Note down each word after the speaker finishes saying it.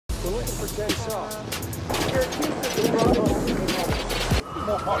for Jen Shah. You're accused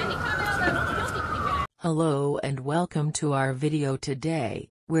of Hello and welcome to our video today,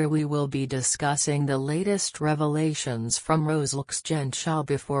 where we will be discussing the latest revelations from Rosalie's Jen Shah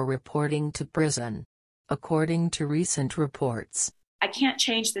before reporting to prison. According to recent reports, I can't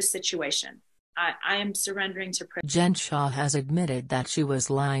change this situation. I am surrendering to prison. Jen Shah has admitted that she was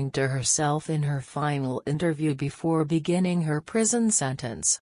lying to herself in her final interview before beginning her prison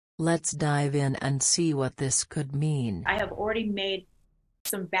sentence. Let's dive in and see what this could mean. I have already made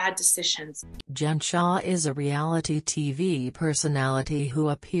some bad decisions. Jen Shah is a reality TV personality who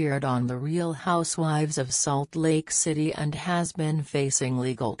appeared on The Real Housewives of Salt Lake City and has been facing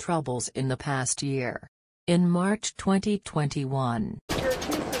legal troubles in the past year. In March 2021,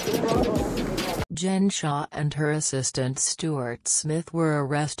 Jen Shah and her assistant Stuart Smith were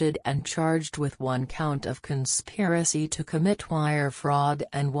arrested and charged with one count of conspiracy to commit wire fraud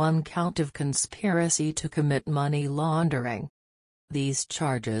and one count of conspiracy to commit money laundering. These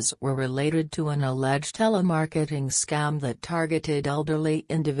charges were related to an alleged telemarketing scam that targeted elderly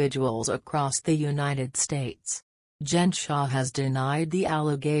individuals across the United States. Jen Shah has denied the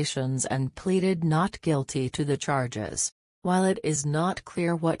allegations and pleaded not guilty to the charges. While it is not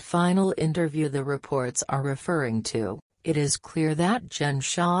clear what final interview the reports are referring to, it is clear that Jen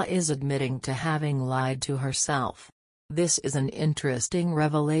Shah is admitting to having lied to herself. This is an interesting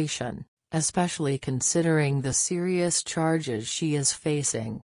revelation, especially considering the serious charges she is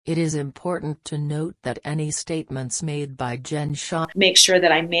facing. It is important to note that any statements made by Jen Shah make sure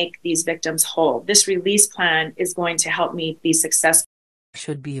that I make these victims whole. This release plan is going to help me be successful.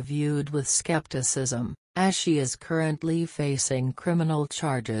 Should be viewed with skepticism, as she is currently facing criminal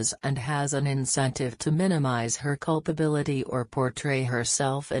charges and has an incentive to minimize her culpability or portray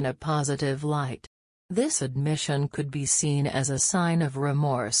herself in a positive light. This admission could be seen as a sign of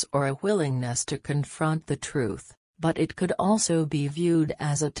remorse or a willingness to confront the truth, but it could also be viewed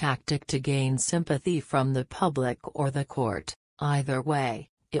as a tactic to gain sympathy from the public or the court. Either way,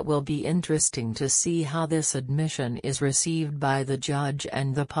 it will be interesting to see how this admission is received by the judge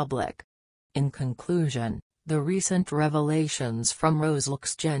and the public. In conclusion, the recent revelations from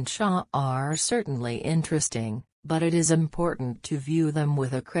Rosalie's Jen Shah are certainly interesting, but it is important to view them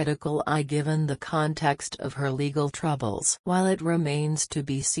with a critical eye given the context of her legal troubles. While it remains to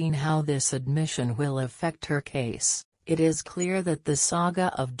be seen how this admission will affect her case, it is clear that the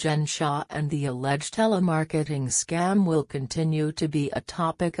saga of Jen Shah and the alleged telemarketing scam will continue to be a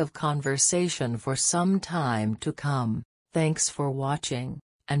topic of conversation for some time to come. Thanks for watching,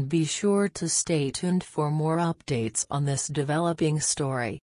 and be sure to stay tuned for more updates on this developing story.